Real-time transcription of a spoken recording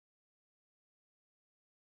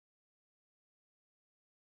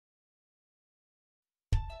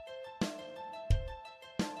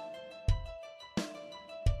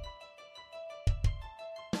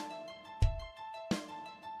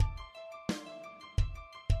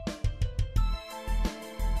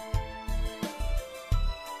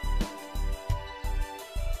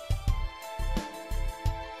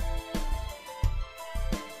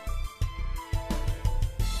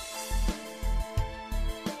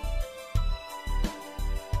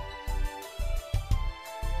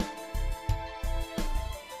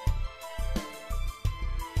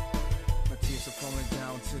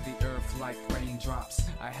like raindrops.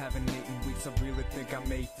 I haven't eaten weeks, I really think I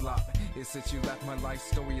may flop. It's since you left, my life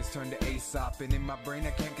story has turned to Aesop, and in my brain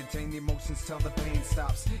I can't contain the emotions till the pain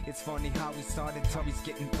stops. It's funny how we started, till he's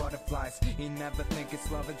getting butterflies. You never think it's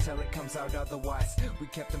love until it comes out otherwise. We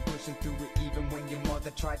kept on pushing through it even when your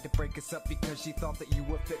mother tried to break us up because she thought that you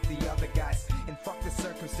would fit the other guys. And fuck the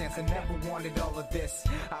circumstance, I never wanted all of this.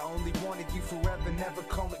 I only wanted you forever, never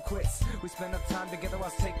call it quits. We spent our time together, I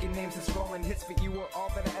was taking names and scrolling hits, but you were all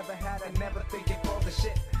that I ever had. I never think it for the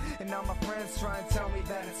shit. And now my friends try and tell me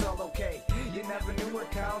that it's all okay. You never knew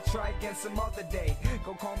it, Kyle, try again some other day.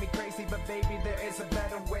 Go call me crazy, but baby, there is a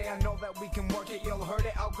better way. I know that we can work it, you'll hurt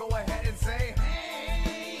it, I'll go ahead and say,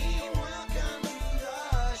 hey, welcome to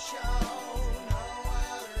the show. No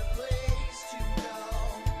other place to go.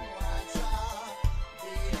 What's up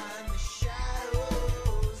behind the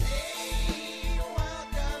shadows? Hey,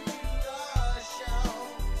 welcome to the show.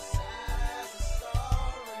 Sad as the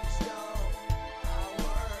stories go. I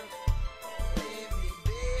work, leave me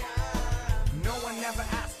behind. no one ever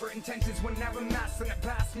asked for intentions, were never masked, and it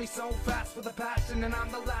passed me so fast with a passion, and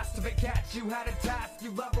I'm the last of it. Catch, you had a task,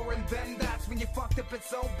 you love her, and then that's when you fucked up it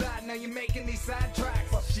so bad. Now you're making these sad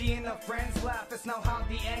tracks while she and her friends laugh. That's not how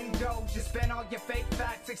the end goes. You spend all your fake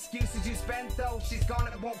facts, excuses you spent though. She's gone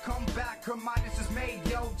and won't come back, her mind is just made,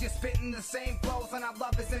 yo. Just spitting the same flows, and our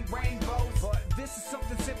love isn't rainbows. But this is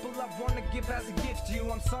something simple I wanna give as a gift to you.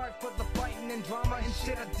 I'm sorry for the fighting and drama and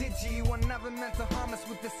shit I did to you. I never meant to harm us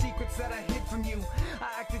with the secrets that I hid from you. I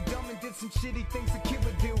acted dumb and did some shitty things a kid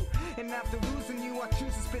would do. And after losing you, I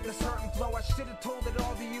choose to spit this hurt and flow. I should've told it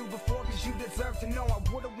all to you before, cause you deserve to know.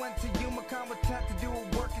 I would've went to you, my con with tap to do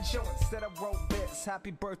a work and show. Instead I wrote this,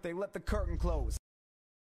 happy birthday, let the curtain close.